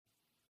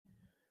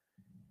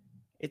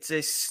It's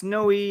a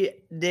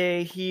snowy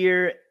day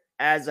here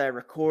as I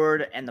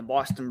record, and the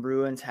Boston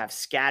Bruins have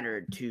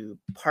scattered to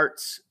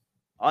parts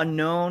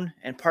unknown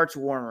and parts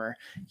warmer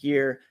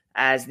here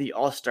as the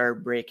All-Star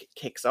break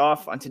kicks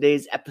off. On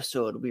today's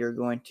episode, we are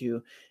going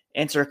to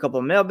answer a couple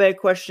of mailbag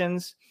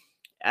questions,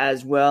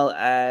 as well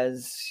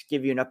as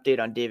give you an update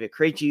on David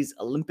Krejci's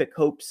Olympic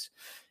hopes,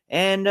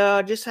 and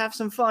just have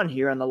some fun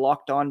here on the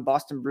Locked On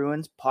Boston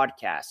Bruins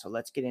podcast. So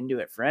let's get into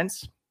it,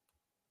 friends.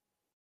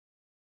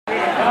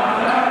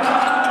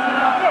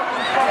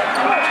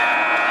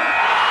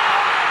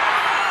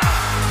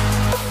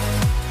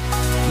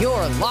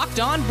 You're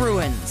Locked On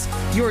Bruins,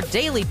 your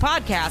daily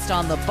podcast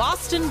on the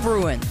Boston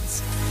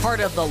Bruins. Part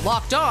of the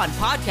Locked On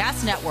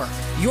Podcast Network,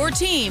 your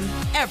team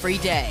every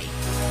day.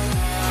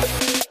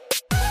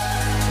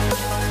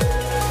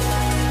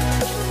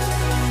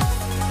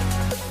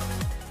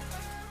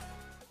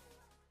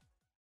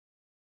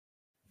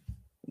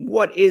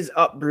 What is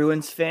up,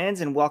 Bruins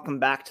fans, and welcome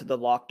back to the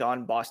Locked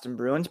On Boston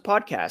Bruins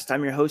podcast.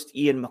 I'm your host,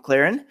 Ian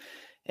McLaren,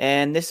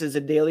 and this is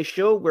a daily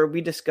show where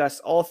we discuss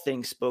all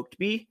things Spoke to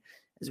Be,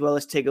 as well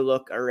as take a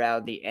look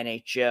around the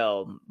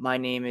NHL. My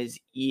name is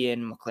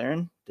Ian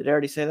McLaren. Did I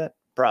already say that?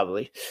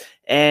 Probably.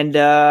 And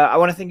I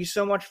want to thank you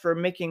so much for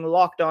making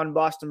Locked On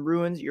Boston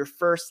Bruins your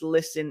first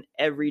listen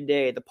every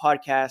day. The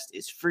podcast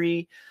is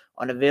free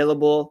and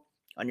available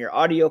on your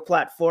audio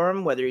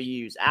platform, whether you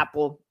use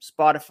Apple,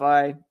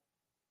 Spotify,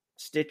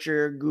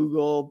 Stitcher,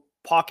 Google,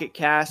 Pocket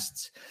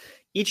Casts.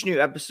 Each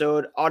new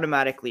episode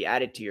automatically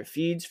added to your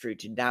feeds for you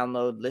to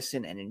download,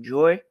 listen, and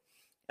enjoy.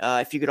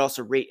 If you could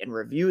also rate and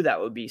review, that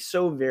would be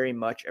so very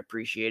much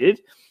appreciated.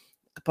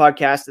 The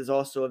podcast is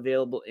also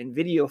available in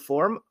video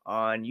form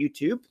on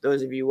YouTube.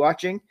 Those of you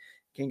watching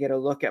can get a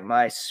look at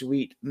my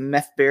sweet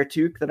meth bear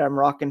toque that I'm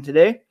rocking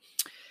today.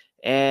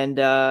 And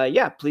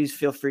please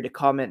feel free to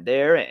comment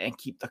there and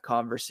keep the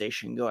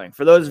conversation going.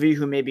 For those of you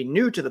who may be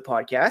new to the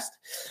podcast,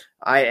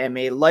 I am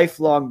a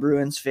lifelong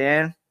Bruins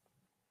fan,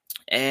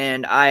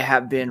 and I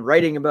have been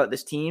writing about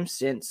this team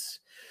since,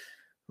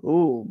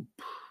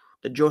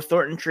 the Joe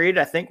Thornton trade,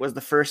 I think, was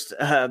the first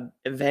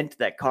event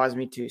that caused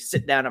me to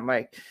sit down at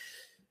my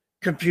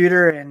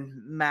computer and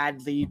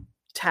madly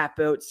tap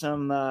out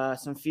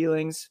some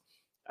feelings.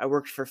 I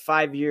worked for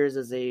 5 years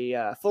as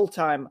a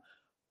full-time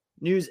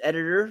news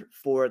editor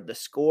for The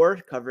Score,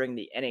 covering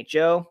the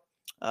NHL,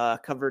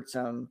 covered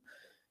some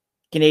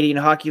Canadian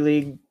Hockey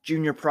League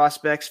junior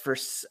prospects for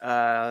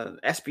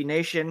SB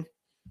Nation,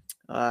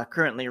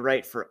 currently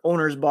write for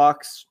Owner's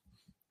Box,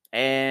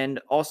 and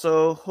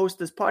also host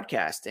this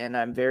podcast. And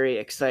I'm very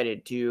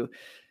excited to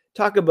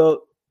talk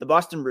about the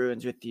Boston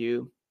Bruins with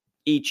you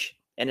each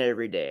and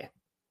every day.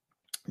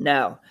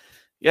 Now,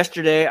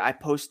 yesterday I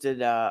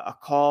posted a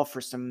call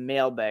for some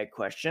mailbag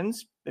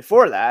questions.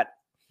 Before that,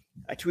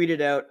 I tweeted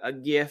out a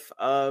GIF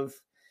of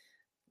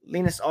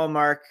Linus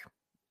Ullmark,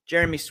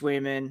 Jeremy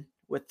Swayman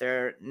with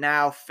their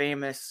now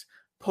famous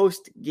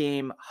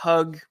post-game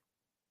hug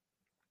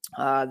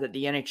that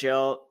the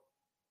NHL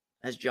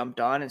has jumped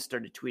on and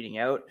started tweeting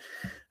out.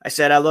 I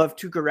said, I love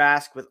Tuukka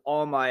Rask with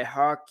all my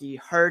hockey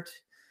heart,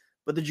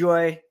 but the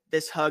joy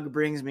this hug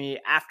brings me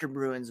after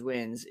Bruins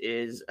wins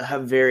is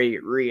very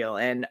real.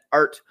 And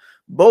Art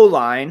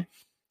Bowline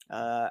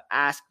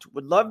asked,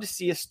 would love to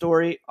see a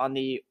story on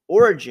the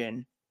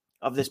origin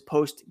of this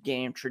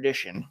post-game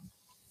tradition.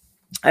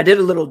 I did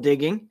a little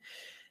digging,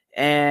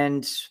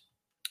 and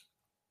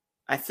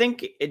I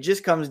think it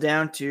just comes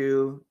down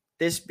to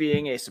this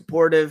being a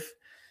supportive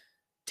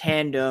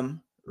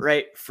tandem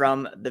right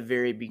from the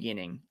very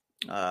beginning.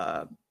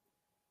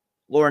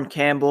 Lauren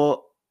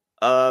Campbell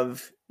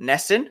of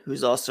Nesson,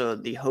 who's also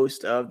the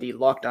host of the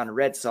Locked On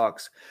Red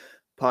Sox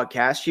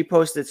podcast, she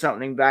posted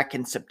something back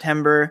in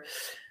September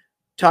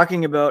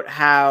talking about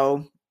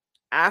how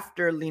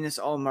after Linus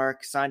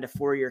Ullmark signed a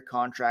 4-year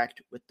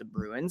contract with the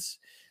Bruins,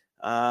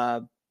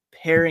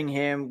 pairing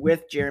him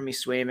with Jeremy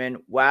Swayman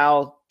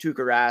while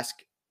Tuukka Rask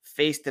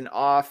faced an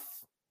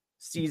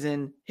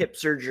off-season hip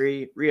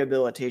surgery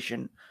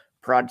rehabilitation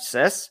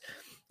process,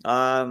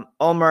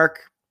 Ullmark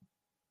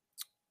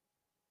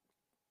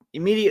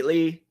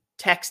immediately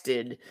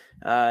texted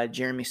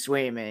Jeremy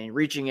Swayman,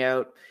 reaching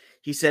out.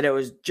 He said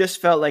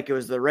felt like it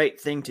was the right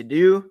thing to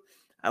do.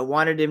 I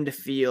wanted him to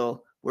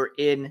feel we're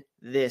in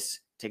this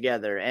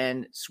together.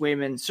 And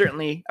Swayman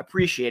certainly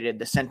appreciated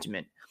the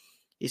sentiment.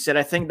 He said,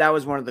 I think that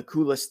was one of the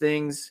coolest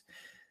things.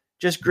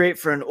 Just great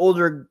for an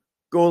older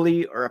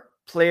goalie or a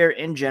player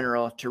in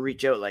general to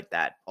reach out like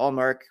that.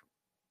 Ullmark,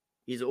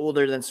 he's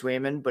older than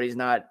Swayman, but he's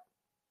not,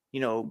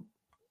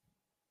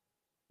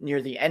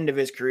 near the end of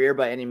his career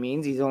by any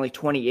means. He's only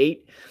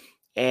 28.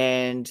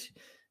 And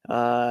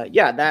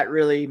that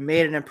really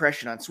made an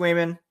impression on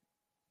Swayman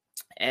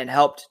and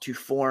helped to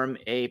form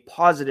a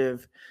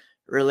positive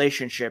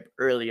relationship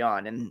early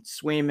on. And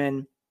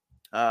Swayman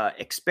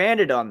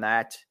expanded on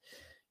that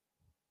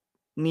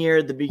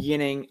near the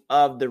beginning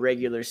of the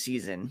regular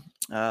season.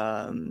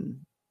 Swayman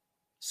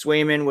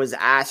was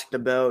asked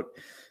about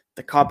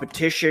the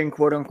competition,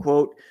 quote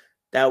unquote,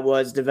 that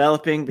was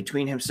developing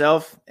between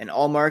himself and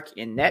Ullmark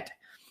in net.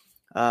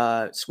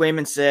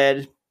 Swayman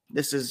said,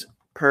 this is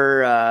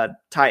per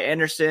Ty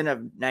Anderson of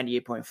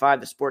 98.5,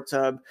 the Sports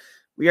Hub.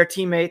 We are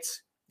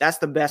teammates. That's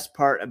the best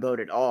part about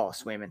it all,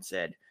 Swayman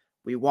said.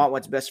 We want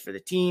what's best for the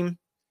team.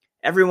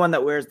 Everyone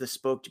that wears the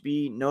Spoked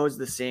B knows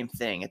the same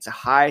thing. It's a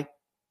high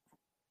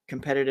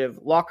competitive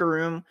locker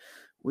room.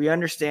 We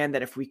understand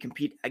that if we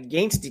compete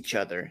against each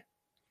other,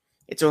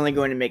 it's only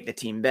going to make the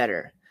team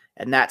better.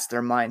 And that's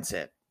their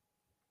mindset.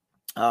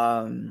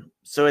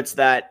 So it's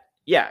that,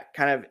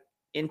 kind of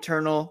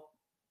internal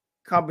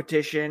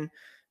competition,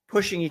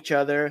 pushing each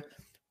other,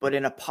 but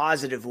in a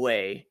positive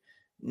way,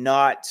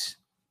 not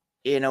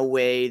in a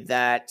way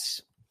that,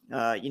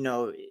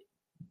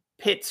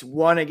 pits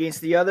one against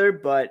the other,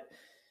 but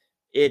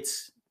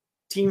it's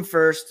team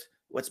first,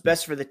 what's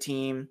best for the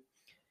team.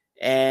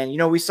 And,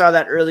 we saw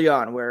that early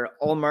on where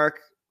Ullmark,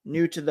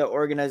 new to the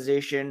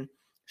organization,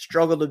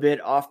 struggled a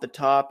bit off the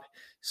top.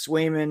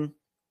 Swayman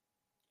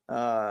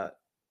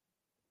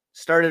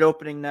started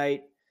opening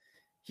night.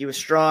 He was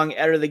strong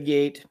out of the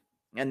gate.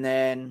 And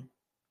then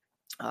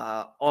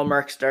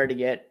Ullmark started to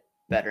get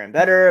better and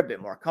better, a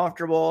bit more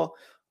comfortable.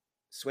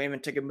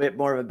 Swayman took a bit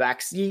more of a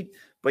back seat,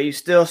 but you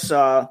still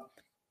saw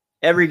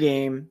every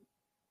game,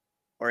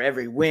 or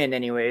every win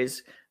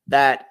anyways,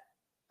 that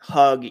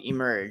hug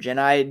emerge. And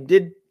I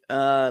did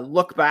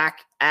look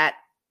back at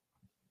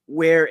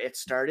where it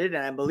started,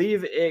 and I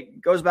believe it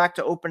goes back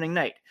to opening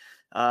night.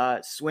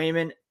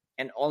 Swayman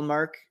and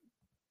Ullmark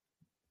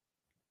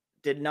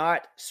did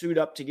not suit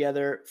up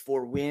together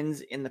for wins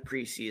in the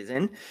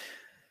preseason.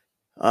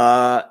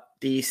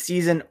 The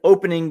season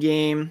opening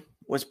game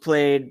was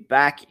played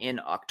back in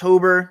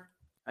October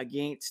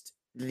against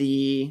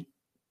the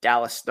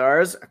Dallas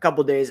Stars. A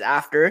couple days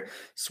after,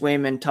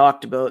 Swayman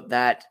talked about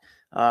that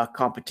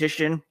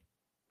competition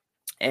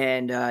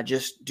and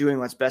just doing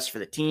what's best for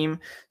the team.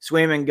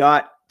 Swayman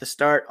got the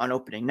start on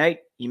opening night.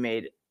 He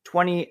made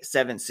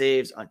 27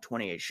 saves on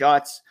 28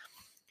 shots,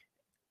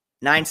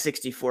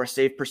 964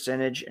 save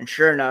percentage. And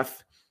sure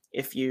enough,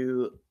 if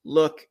you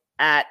look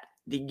at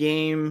the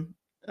game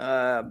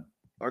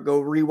or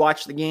go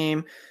rewatch the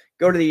game,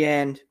 go to the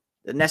end,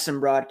 the NESN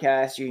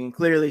broadcast, you can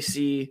clearly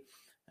see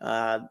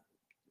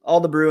all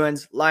the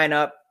Bruins line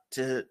up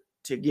to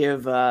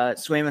give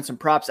Swayman some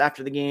props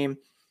after the game.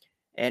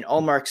 And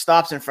Ullmark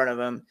stops in front of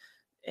him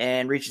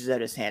and reaches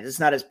out his hands. It's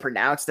not as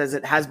pronounced as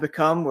it has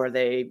become, where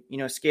they,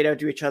 skate out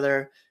to each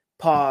other,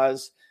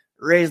 pause,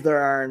 raise their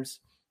arms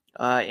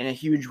in a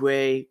huge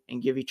way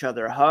and give each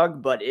other a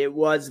hug. But it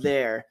was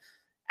there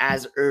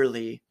as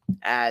early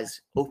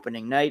as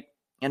opening night.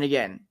 And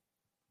again,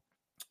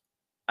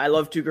 I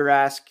love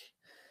Tuukka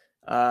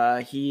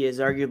Rask. He is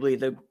arguably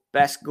the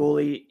best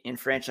goalie in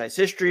franchise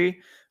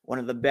history, one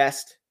of the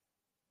best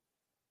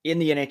in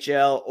the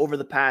NHL over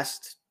the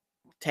past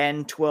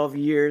 10, 12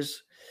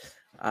 years.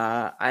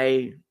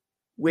 I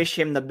wish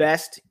him the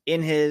best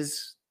in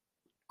his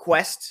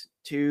quest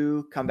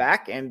to come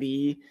back and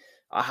be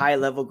a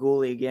high-level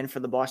goalie again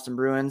for the Boston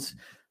Bruins.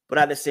 But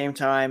at the same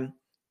time,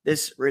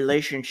 this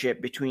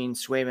relationship between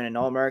Swayman and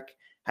Ullmark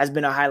has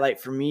been a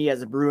highlight for me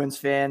as a Bruins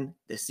fan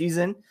this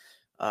season.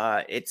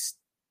 It's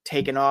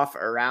taken off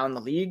around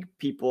the league.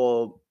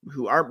 People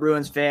who aren't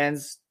Bruins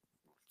fans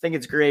think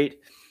it's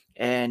great.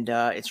 And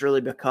it's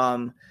really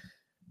become,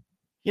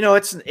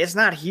 it's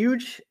not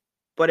huge,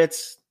 but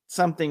it's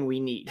something we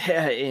need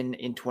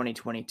in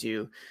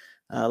 2022.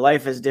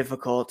 Life is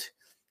difficult.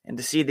 And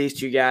to see these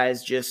two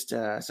guys just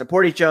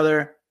support each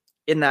other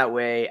in that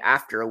way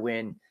after a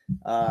win,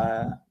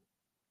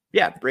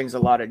 brings a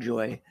lot of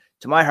joy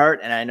to my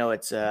heart. And I know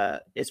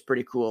it's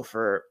pretty cool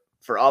for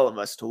all of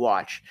us to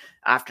watch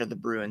after the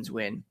Bruins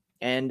win.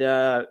 And,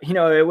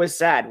 it was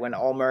sad when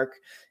Ullmark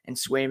and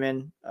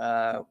Swayman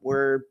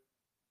were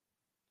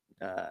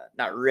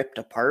not ripped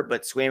apart,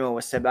 but Swayman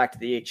was sent back to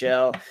the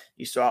AHL.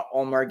 You saw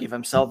Ullmark give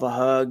himself a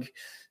hug.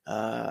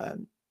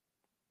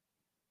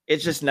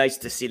 It's just nice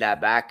to see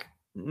that back.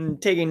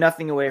 Taking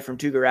nothing away from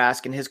Tuukka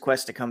Rask and his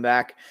quest to come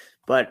back,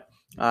 but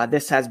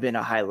this has been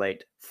a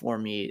highlight for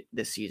me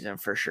this season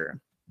for sure.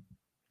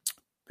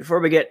 Before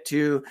we get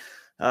to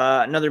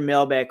another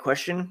mailbag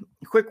question,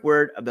 a quick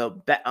word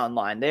about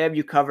BetOnline. They have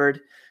you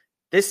covered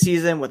this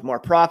season with more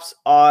props,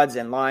 odds,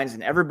 and lines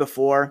than ever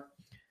before.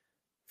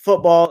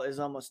 Football is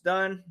almost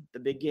done. The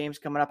big game's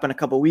coming up in a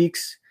couple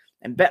weeks,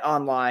 and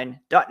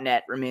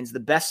betonline.net remains the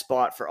best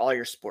spot for all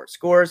your sports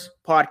scores,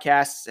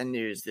 podcasts, and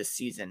news this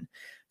season.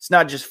 It's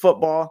not just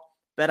football.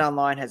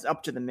 BetOnline has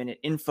up-to-the-minute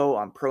info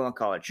on pro and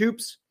college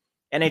hoops,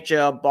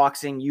 NHL,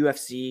 boxing,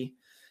 UFC.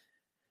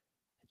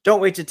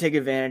 Don't wait to take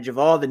advantage of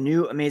all the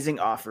new amazing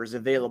offers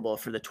available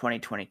for the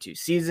 2022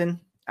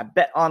 season at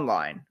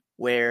BetOnline,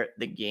 where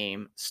the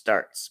game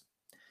starts.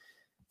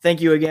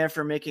 Thank you again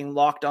for making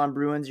Locked On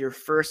Bruins your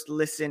first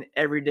listen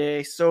every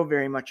day. So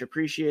very much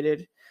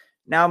appreciated.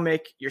 Now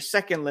make your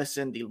second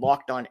listen the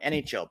Locked On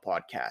NHL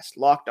podcast.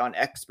 Locked On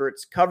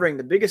experts covering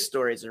the biggest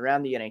stories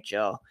around the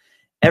NHL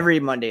every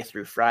Monday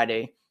through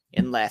Friday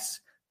in less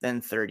than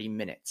 30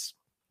 minutes.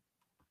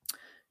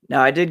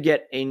 Now, I did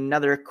get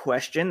another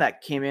question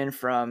that came in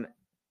from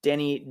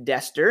Denny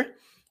Dester,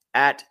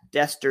 at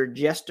Dester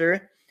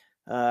Jester.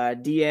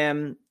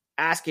 DM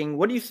asking,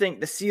 what do you think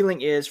the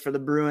ceiling is for the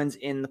Bruins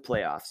in the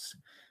playoffs?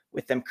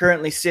 With them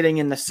currently sitting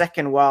in the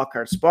second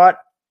wildcard spot,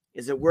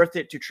 is it worth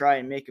it to try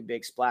and make a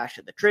big splash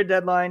at the trade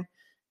deadline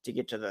to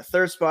get to the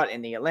third spot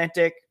in the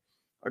Atlantic,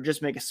 or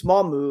just make a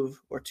small move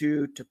or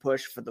two to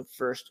push for the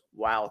first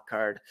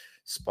wildcard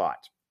spot?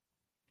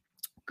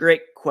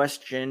 Great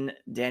question,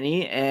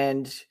 Denny.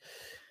 And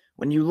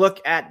when you look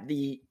at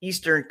the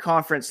Eastern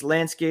Conference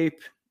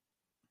landscape,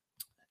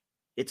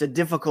 it's a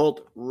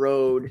difficult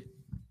road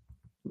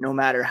no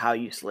matter how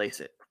you slice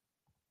it.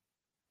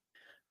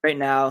 Right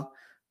now,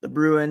 the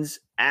Bruins,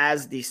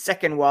 as the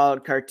second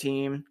wildcard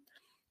team,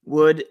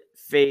 would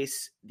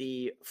face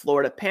the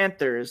Florida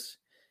Panthers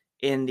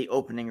in the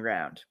opening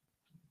round.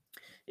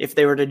 If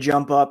they were to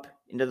jump up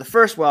into the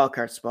first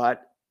wildcard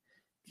spot,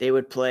 they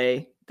would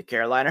play the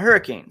Carolina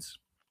Hurricanes.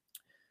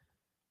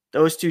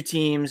 Those two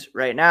teams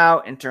right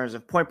now, in terms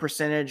of point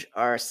percentage,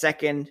 are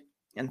second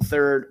and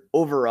third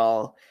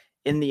overall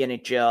in the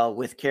NHL,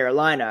 with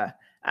Carolina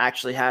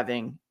actually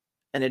having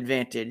an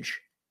advantage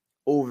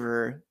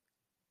over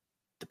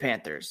the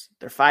Panthers.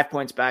 They're 5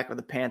 points back of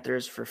the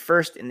Panthers for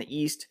first in the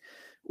East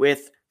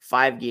with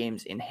 5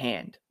 games in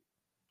hand.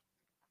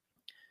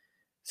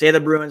 Say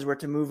the Bruins were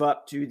to move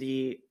up to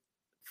the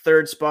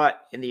third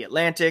spot in the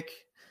Atlantic,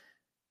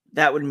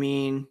 that would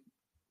mean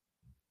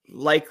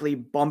likely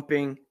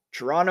bumping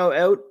Toronto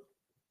out,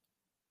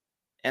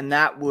 and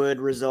that would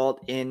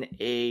result in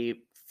a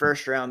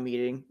first round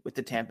meeting with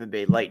the Tampa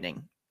Bay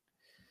Lightning,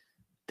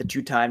 the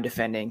two-time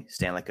defending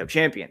Stanley Cup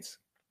champions.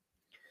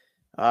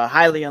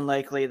 Highly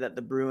unlikely that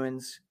the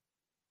Bruins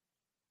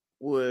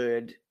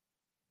would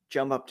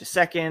jump up to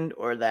second,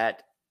 or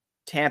that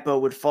Tampa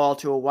would fall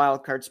to a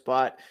wild card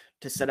spot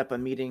to set up a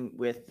meeting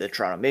with the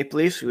Toronto Maple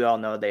Leafs. We all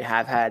know they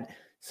have had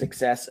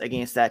success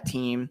against that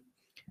team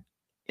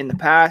in the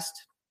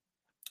past.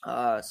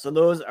 So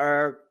those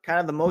are kind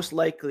of the most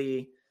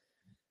likely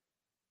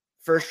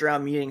first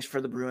round meetings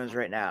for the Bruins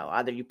right now.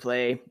 Either you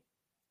play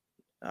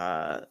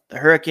the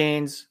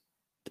Hurricanes,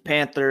 the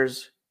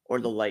Panthers,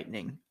 or the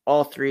Lightning.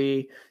 All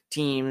three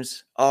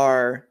teams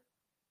are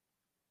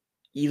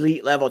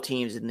elite level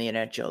teams in the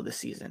NHL this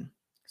season.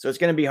 So it's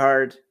going to be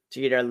hard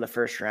to get out of the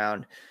first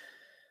round,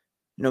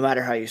 no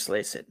matter how you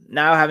slice it.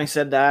 Now, having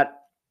said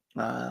that,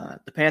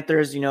 the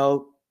Panthers,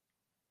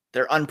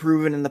 they're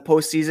unproven in the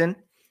postseason.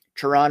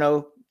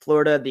 Toronto,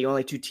 Florida, the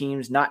only two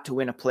teams not to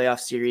win a playoff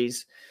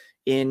series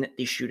in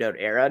the shootout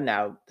era.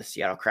 Now, the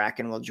Seattle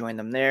Kraken will join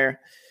them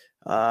there.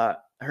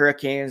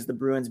 Hurricanes, the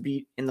Bruins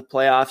beat in the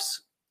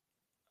playoffs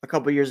a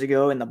couple years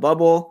ago in the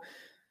bubble.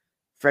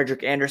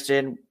 Frederik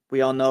Andersen, we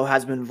all know,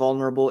 has been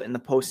vulnerable in the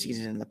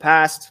postseason in the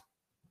past.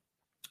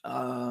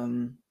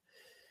 So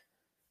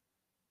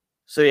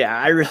yeah,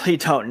 I really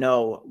don't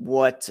know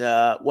what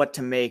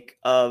to make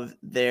of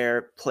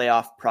their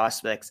playoff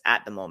prospects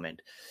at the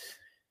moment.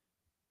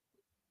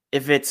 I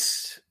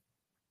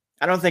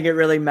don't think it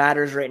really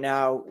matters right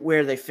now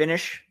where they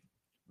finish,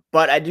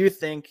 but I do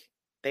think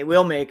they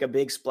will make a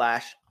big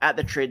splash at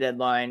the trade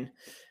deadline,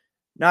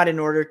 not in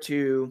order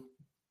to,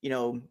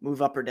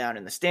 move up or down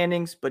in the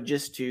standings, but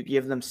just to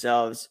give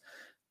themselves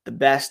the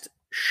best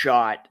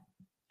shot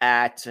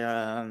at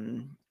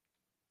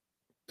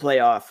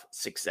playoff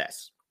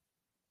success.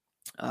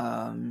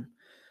 So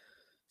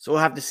we'll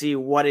have to see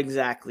what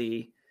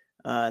exactly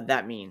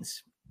that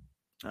means.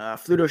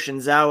 Fluto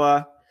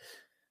Shinzawa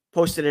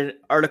posted an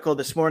article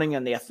this morning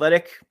on The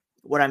Athletic.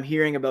 What I'm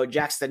hearing about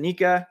Jack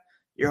Studnicka,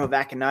 Urho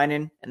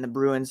Vaakanainen, and the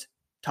Bruins'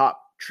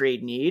 top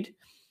trade need,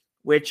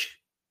 which,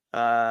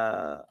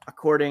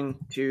 according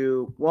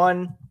to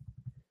one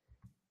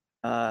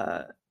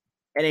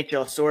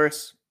NHL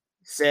source,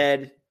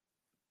 said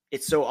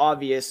it's so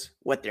obvious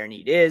what their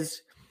need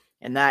is,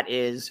 and that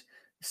is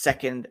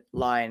second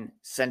line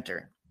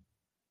center.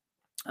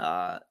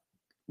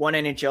 One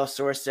NHL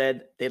source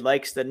said they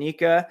like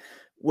Studnicka,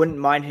 wouldn't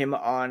mind him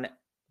on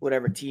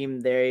whatever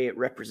team they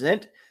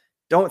represent.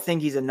 Don't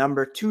think he's a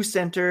number 2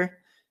 center,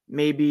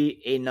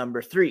 maybe a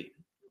number 3.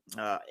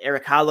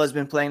 Erik Haula has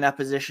been playing that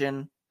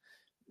position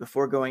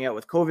before going out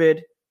with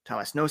COVID.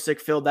 Thomas Nosek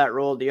filled that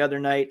role the other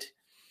night.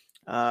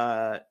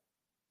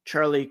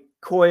 Charlie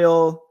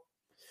Coyle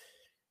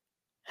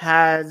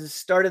has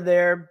started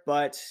there,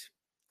 but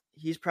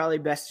he's probably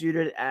best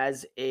suited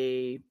as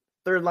a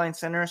third line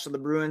center. So the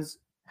Bruins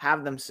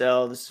have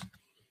themselves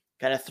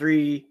kind of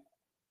 3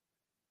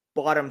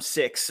 bottom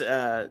 6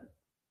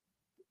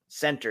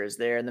 centers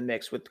there in the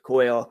mix with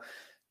Coyle,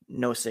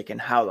 Nosek,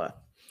 and Haula.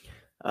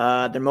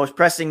 Their most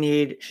pressing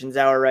need,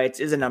 Shinzawa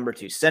writes, is a number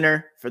 2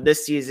 center for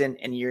this season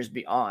and years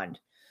beyond.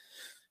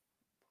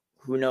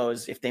 Who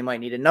knows if they might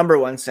need a number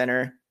 1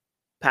 center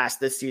past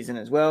this season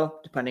as well,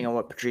 depending on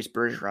what Patrice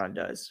Bergeron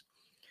does.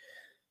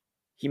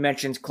 He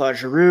mentions Claude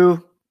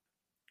Giroux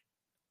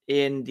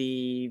in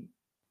the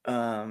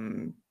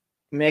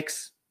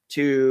mix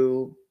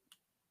to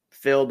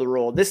fill the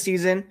role this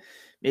season.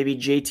 Maybe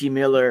JT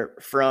Miller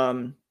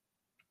from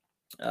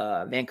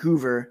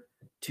Vancouver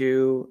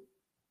to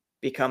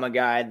become a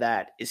guy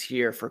that is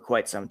here for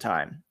quite some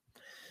time.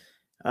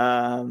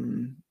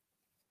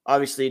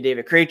 Obviously,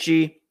 David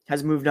Krejci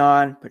has moved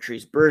on.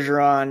 Patrice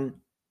Bergeron,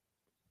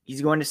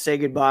 he's going to say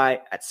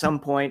goodbye at some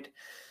point.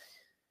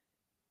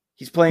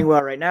 He's playing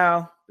well right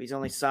now, but he's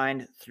only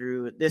signed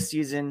through this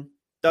season.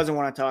 Doesn't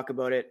want to talk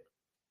about it.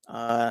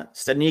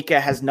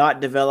 Studnicka has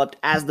not developed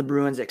as the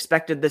Bruins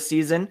expected this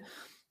season.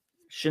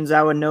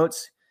 Shinzawa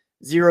notes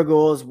 0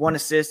 goals, 1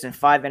 assist in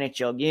 5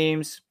 NHL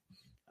games.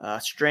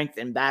 Strength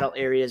in battle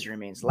areas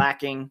remains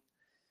lacking.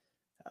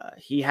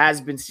 He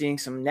has been seeing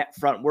some net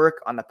front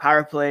work on the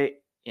power play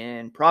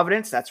in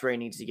Providence. That's where he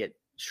needs to get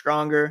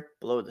stronger,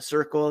 below the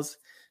circles.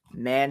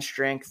 Man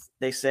strength,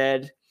 they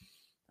said.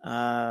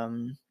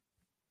 The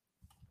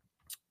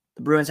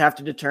Bruins have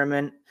to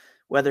determine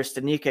whether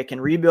Studnicka can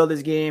rebuild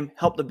his game,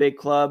 help the big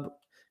club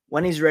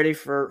when he's ready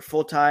for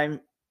full-time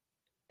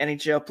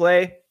NHL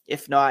play.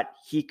 If not,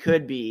 he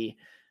could be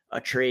a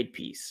trade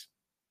piece.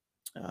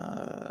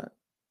 And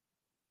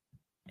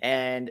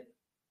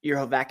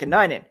Urho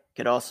Vakanainen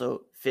could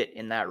also fit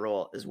in that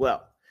role as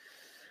well.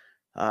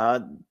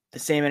 The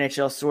same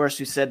NHL source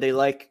who said they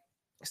like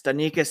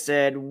Studnicka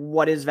said,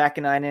 what is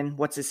Vakanainen?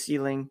 What's his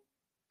ceiling?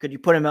 Could you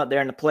put him out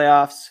there in the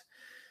playoffs?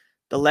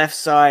 The left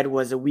side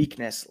was a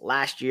weakness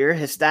last year.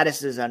 His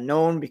status is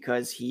unknown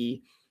because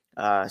he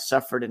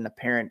suffered an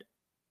apparent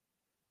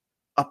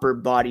upper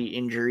body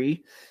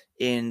injury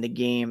in the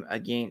game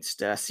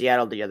against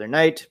Seattle the other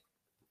night.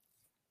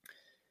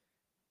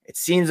 It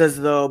seems as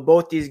though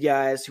both these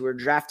guys who were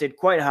drafted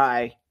quite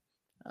high,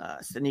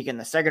 Studnicka in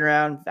the second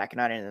round,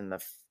 Vakanainen in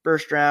the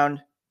first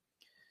round,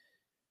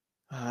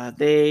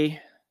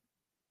 they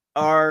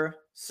are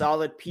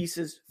solid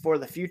pieces for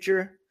the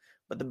future,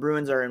 but the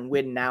Bruins are in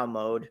win-now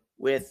mode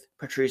with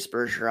Patrice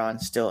Bergeron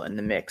still in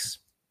the mix.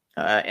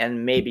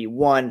 And maybe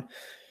one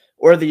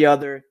or the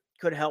other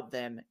could help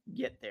them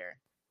get there.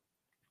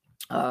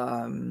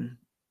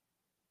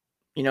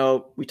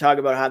 We talk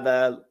about how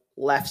the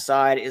left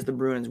side is the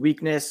Bruins'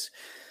 weakness.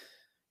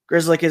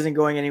 Grzelcyk isn't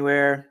going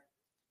anywhere.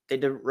 They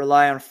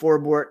rely on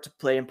Forbort to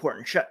play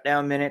important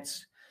shutdown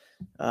minutes.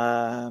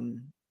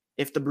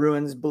 If the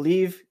Bruins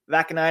believe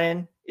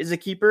Vakanainen is a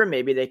keeper,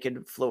 maybe they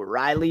could float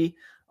Riley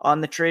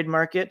on the trade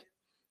market.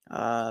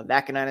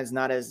 Vakanainen is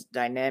not as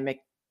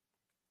dynamic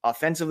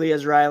offensively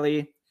as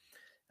Riley.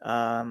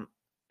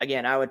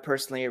 Again, I would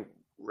personally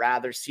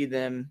rather see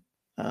them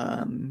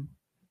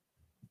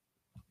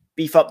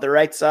beef up the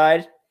right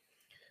side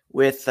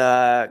with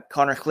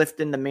Connor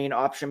Clifton, the main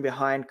option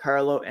behind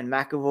Carlo and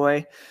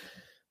McAvoy.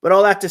 But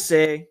all that to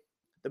say,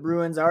 the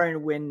Bruins are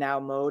in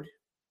win-now mode,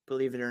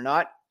 believe it or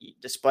not,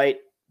 despite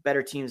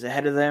better teams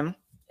ahead of them.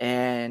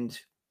 And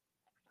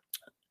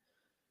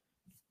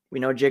we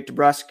know Jake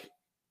DeBrusk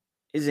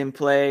is in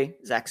play.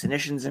 Zach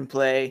Senyshyn's in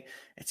play.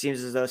 It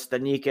seems as though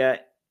Studnicka,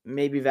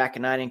 maybe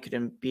Vakanainen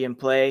could be in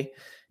play.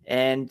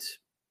 And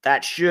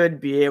that should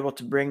be able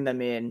to bring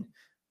them in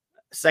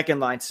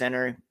second-line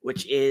center,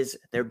 which is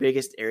their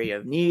biggest area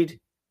of need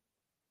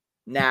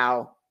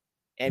now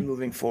and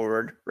moving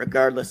forward,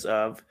 regardless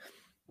of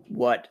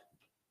what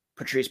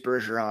Patrice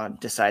Bergeron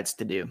decides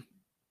to do.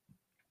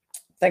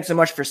 Thanks so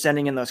much for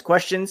sending in those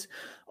questions.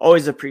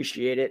 Always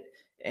appreciate it.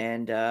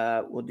 And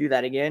we'll do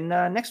that again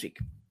next week.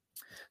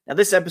 Now,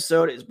 this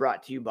episode is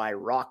brought to you by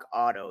Rock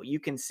Auto.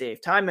 You can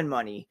save time and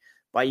money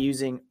by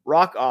using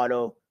Rock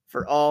Auto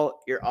for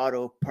all your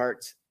auto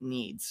parts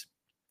needs.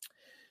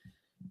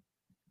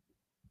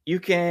 You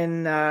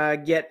can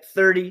get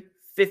 30,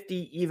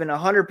 50, even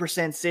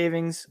 100%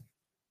 savings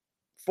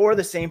for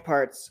the same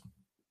parts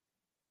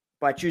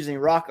by choosing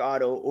Rock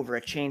Auto over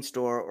a chain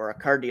store or a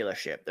car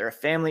dealership. They're a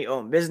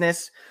family-owned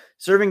business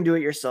serving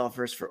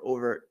do-it-yourselfers for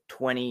over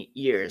 20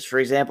 years. For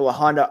example, a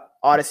Honda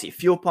Odyssey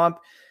fuel pump,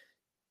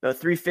 about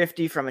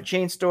 $350 from a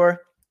chain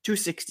store,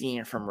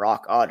 $216 from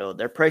Rock Auto.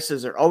 Their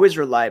prices are always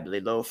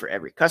reliably low for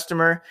every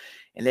customer,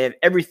 and they have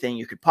everything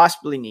you could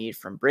possibly need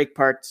from brake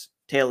parts,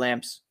 tail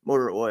lamps,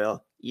 motor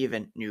oil,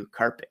 even new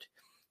carpet.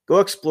 Go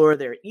explore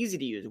their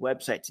easy-to-use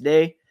website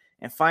today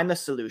and find the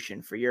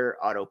solution for your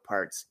auto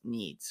parts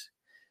needs.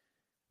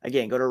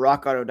 Again, go to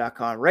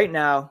rockauto.com right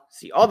now,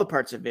 see all the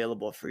parts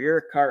available for your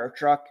car or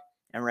truck,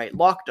 and write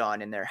Locked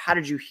On in their How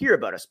Did You Hear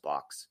About Us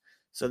box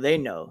so they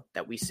know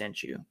that we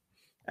sent you.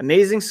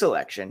 Amazing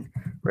selection,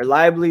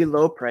 reliably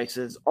low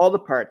prices, all the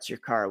parts your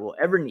car will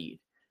ever need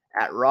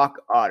at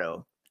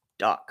rockauto.com.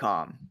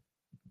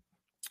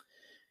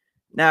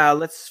 Now,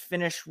 let's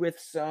finish with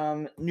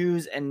some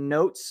news and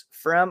notes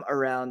from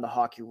around the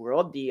hockey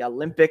world. The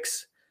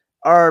Olympics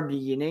are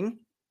beginning.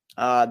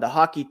 The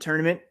hockey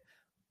tournament,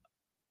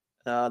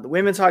 the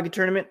women's hockey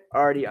tournament,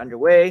 already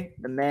underway.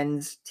 The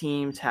men's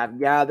teams have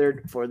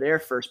gathered for their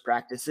first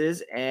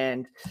practices,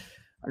 and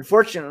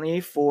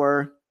unfortunately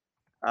for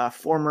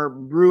former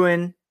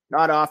Bruin,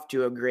 not off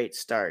to a great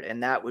start,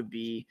 and that would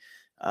be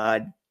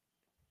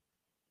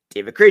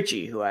David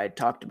Krejci, who I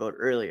talked about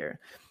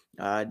earlier.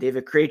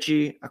 David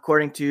Krejci,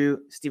 according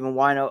to Stephen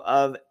Wino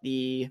of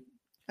the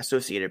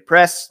Associated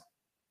Press,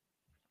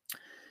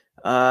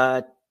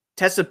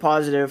 tested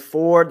positive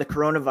for the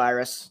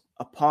coronavirus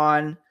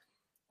upon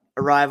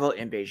arrival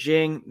in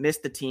Beijing,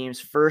 missed the team's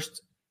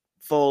first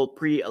full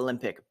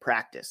pre-Olympic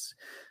practice.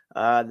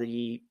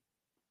 The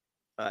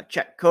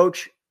Czech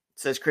coach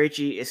says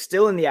Krejci is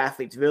still in the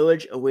athletes'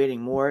 village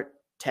awaiting more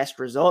test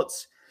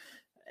results.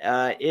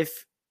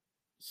 If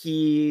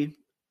he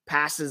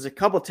passes a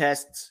couple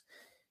tests,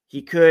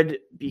 he could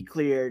be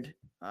cleared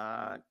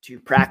to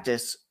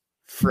practice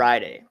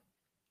Friday.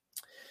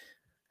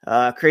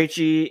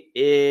 Krejci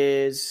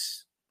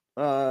is,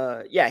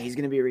 he's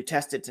going to be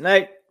retested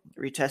tonight,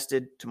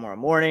 retested tomorrow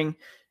morning,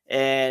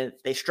 and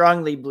they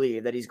strongly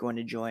believe that he's going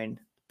to join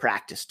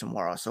practice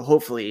tomorrow. So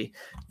hopefully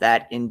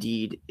that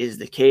indeed is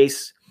the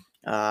case.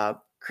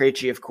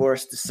 Krejci, of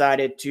course,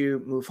 decided to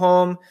move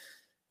home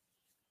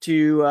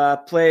to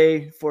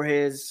play for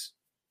his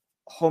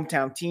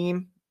hometown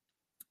team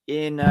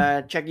in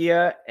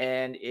Czechia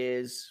and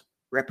is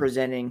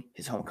representing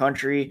his home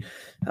country.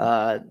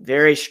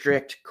 Very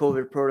strict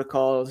COVID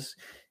protocols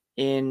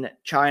in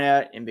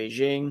China, in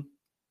Beijing.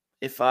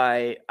 If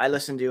I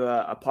listened to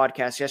a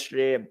podcast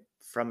yesterday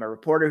from a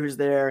reporter who's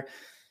there,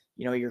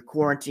 you're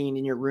quarantined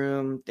in your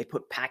room. They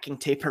put packing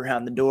tape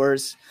around the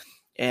doors.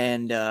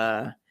 And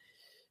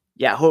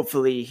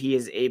hopefully he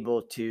is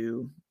able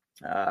to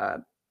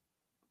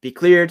be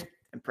cleared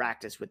and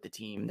practice with the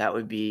team. That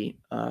would be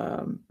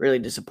really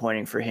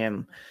disappointing for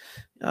him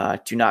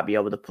to not be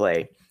able to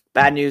play.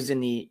 Bad news in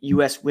the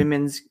U.S.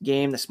 women's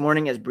game this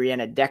morning as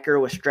Brianna Decker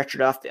was stretchered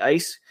off the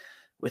ice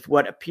with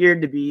what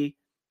appeared to be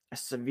a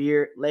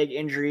severe leg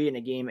injury in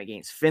a game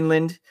against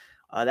Finland.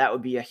 That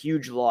would be a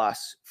huge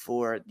loss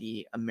for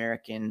the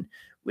American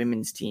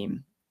women's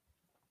team.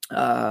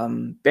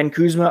 Ben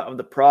Kuzma of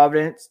the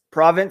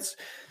Province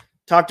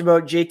talked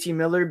about JT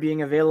Miller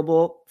being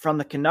available from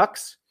the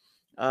Canucks.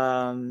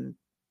 The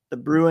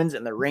Bruins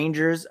and the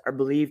Rangers are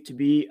believed to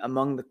be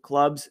among the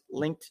clubs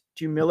linked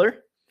to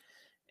Miller.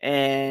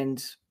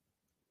 And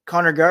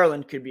Connor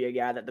Garland could be a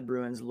guy that the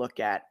Bruins look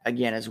at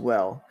again as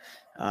well.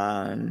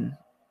 The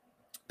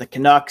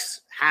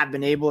Canucks have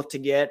been able to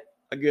get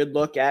a good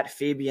look at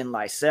Fabian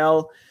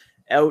Lysell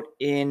out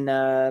in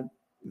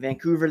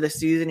Vancouver this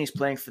season. He's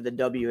playing for the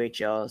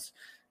WHL's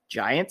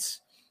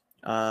Giants.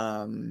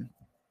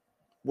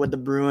 Would the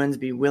Bruins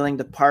be willing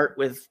to part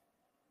with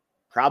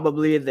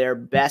probably their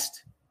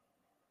best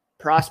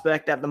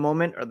prospect at the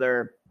moment, or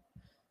their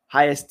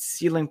highest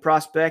ceiling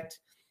prospect,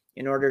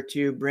 in order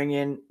to bring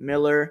in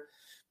Miller,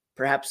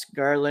 perhaps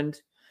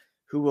Garland,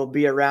 who will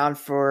be around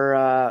for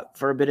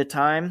a bit of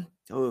time?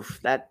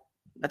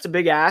 That's a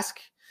big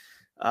ask,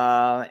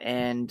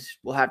 and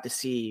we'll have to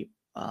see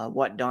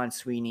what Don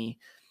Sweeney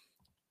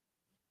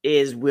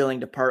is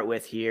willing to part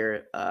with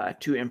here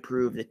to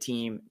improve the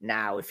team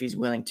now, if he's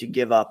willing to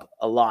give up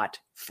a lot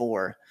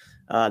for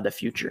the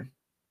future.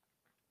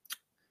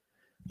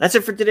 That's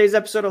it for today's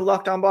episode of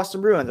Locked On Boston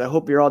Bruins. I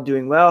hope you're all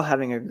doing well,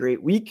 having a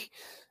great week.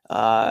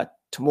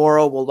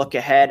 Tomorrow we'll look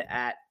ahead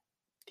at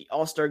the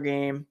All-Star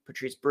game,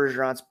 Patrice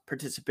Bergeron's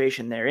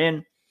participation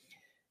therein,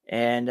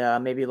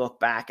 and maybe look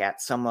back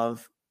at some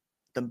of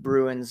the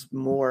Bruins'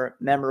 more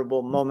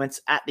memorable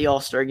moments at the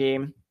All-Star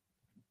game.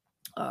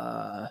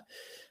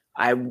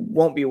 I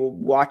won't be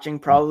watching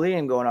probably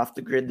and going off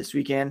the grid this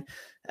weekend,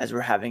 as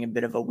we're having a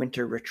bit of a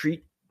winter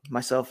retreat,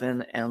 myself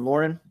and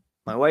Lauren,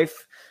 my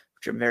wife,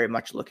 which I'm very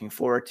much looking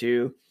forward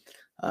to.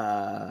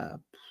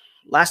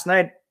 Last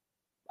night,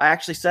 I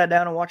actually sat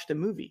down and watched a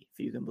movie, if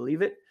you can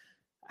believe it.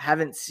 I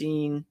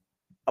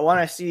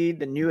want to see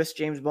the newest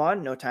James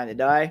Bond, No Time to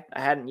Die.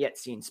 I hadn't yet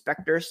seen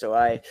Spectre, so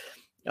I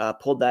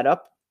pulled that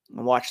up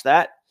and watched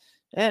that.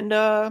 And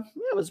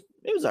it was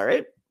all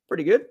right,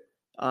 pretty good.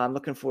 I'm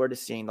looking forward to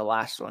seeing the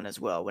last one as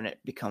well when it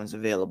becomes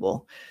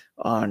available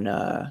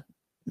on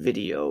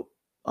video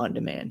on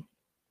demand.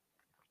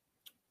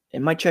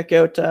 And might check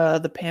out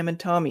the Pam and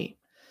Tommy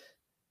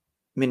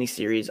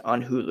miniseries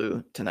on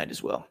Hulu tonight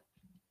as well.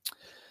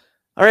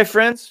 All right,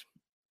 friends.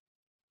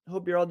 I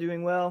hope you're all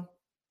doing well.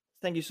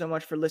 Thank you so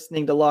much for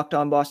listening to Locked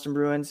On Boston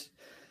Bruins.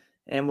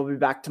 And we'll be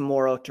back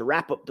tomorrow to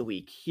wrap up the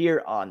week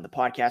here on the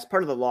podcast,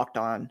 part of the Locked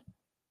On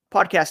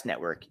Podcast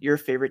Network, your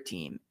favorite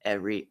team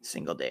every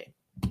single day.